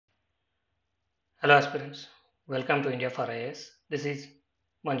Hello aspirants, welcome to India for IAS. This is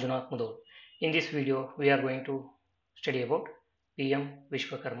Manjunath Mudod. In this video, we are going to study about PM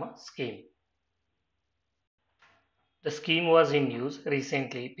Vishwakarma scheme. The scheme was in news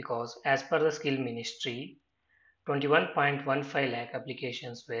recently because as per the skill ministry, 21.15 lakh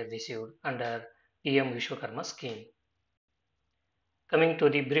applications were received under PM Vishwakarma scheme. Coming to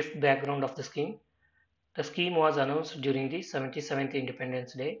the brief background of the scheme was announced during the 77th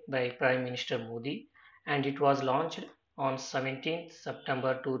Independence Day by Prime Minister Modi and it was launched on 17th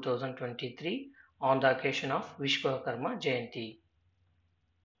September 2023 on the occasion of Vishwakarma Jayanti.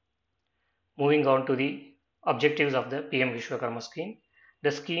 Moving on to the objectives of the PM Vishwakarma scheme.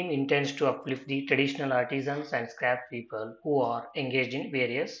 The scheme intends to uplift the traditional artisans and scrap people who are engaged in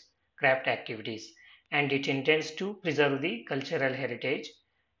various craft activities and it intends to preserve the cultural heritage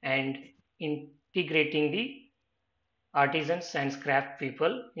and integrating the artisans and craft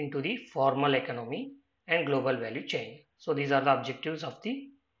people into the formal economy and global value chain. So these are the objectives of the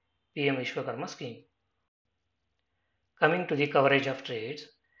PM Vishwakarma scheme. Coming to the coverage of trades,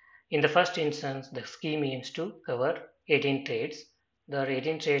 in the first instance, the scheme aims to cover 18 trades. The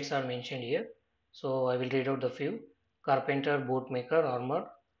 18 trades are mentioned here. So I will read out the few: carpenter, bootmaker, armor,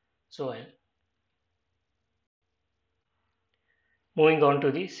 so on. Moving on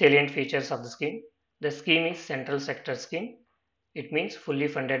to the salient features of the scheme. The scheme is central sector scheme. It means fully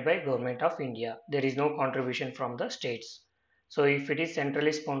funded by Government of India. There is no contribution from the states. So if it is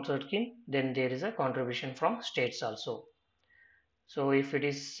centrally sponsored scheme, then there is a contribution from states also. So if it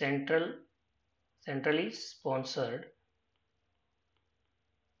is centrally sponsored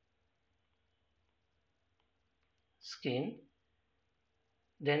scheme,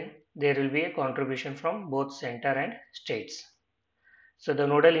 then there will be a contribution from both center and states. So the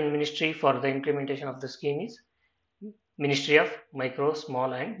nodal ministry for the implementation of the scheme is Ministry of Micro,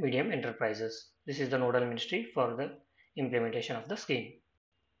 Small and Medium Enterprises. This is the nodal ministry for the implementation of the scheme.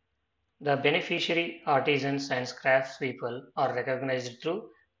 The beneficiary artisans and craftspeople are recognized through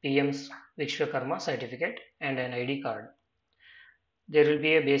PM's Vishwakarma certificate and an ID card. There will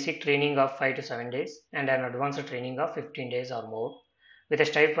be a basic training of 5 to 7 days and an advanced training of 15 days or more with a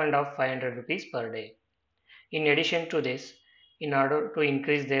stipend of 500 rupees per day. In addition to this, in order to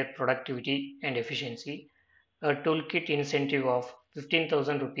increase their productivity and efficiency, a toolkit incentive of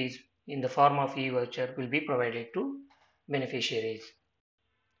 15,000 rupees in the form of e-voucher will be provided to beneficiaries.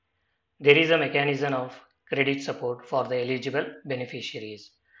 There is a mechanism of credit support for the eligible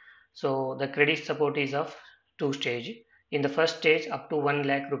beneficiaries. So the credit support is of two stage. In the first stage, up to 1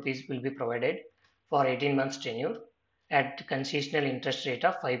 lakh rupees will be provided for 18 months tenure at concessional interest rate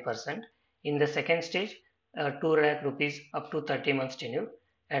of 5%. In the second stage, 2 lakh rupees up to 30 months tenure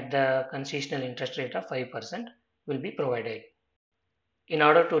at the concessional interest rate of 5% will be provided. In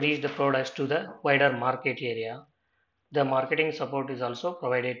order to reach the products to the wider market area, the marketing support is also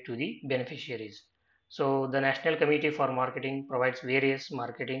provided to the beneficiaries. So the National Committee for Marketing provides various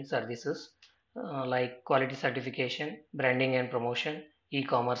marketing services like quality certification, branding and promotion,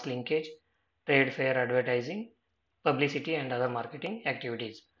 e-commerce linkage, trade fair advertising, publicity and other marketing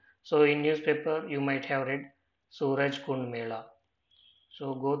activities. So in newspaper you might have read Suraj Kund Mela.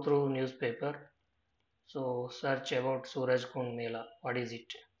 So go through newspaper. So search about Suraj Kund Mela. What is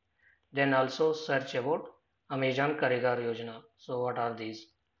it? Then also search about Amazon Karigar Yojana. So what are these?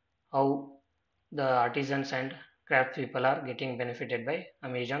 How the artisans and craft people are getting benefited by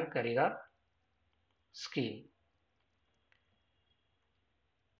Amazon Karigar scheme.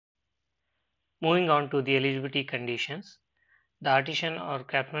 Moving on to the eligibility conditions, the artisan or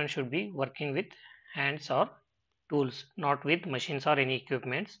craftsman should be working with hands or tools, not with machines or any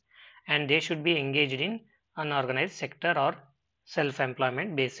equipments, and they should be engaged in unorganized sector or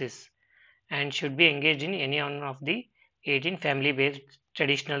self-employment basis and should be engaged in any one of the 18 family-based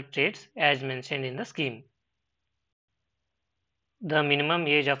traditional trades as mentioned in the scheme. The minimum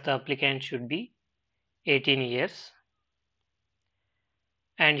age of the applicant should be 18 years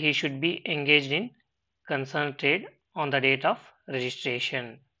and he should be engaged in concerned trade on the date of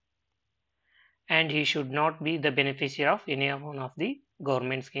registration and he should not be the beneficiary of any one of the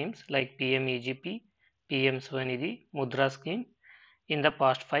government schemes like PM EGP, PM Swanidhi, Mudra scheme in the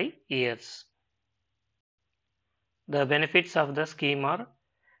past 5 years. The benefits of the scheme are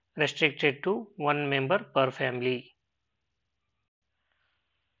restricted to one member per family.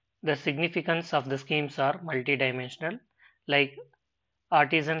 The significance of the schemes are multidimensional, like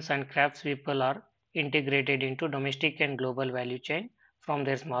artisans and craftspeople are integrated into domestic and global value chain from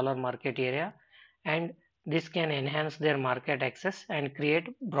their smaller market area, and this can enhance their market access and create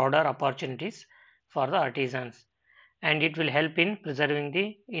broader opportunities for the artisans, and it will help in preserving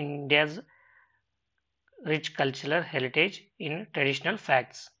the India's rich cultural heritage in traditional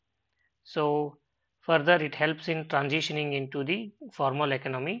facts. So further it helps in transitioning into the formal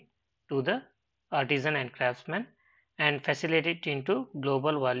economy to the artisan and craftsman and facilitate into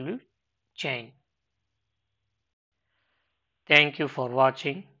global value chain. Thank you for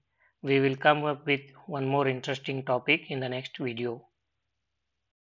watching. We will come up with one more interesting topic in the next video.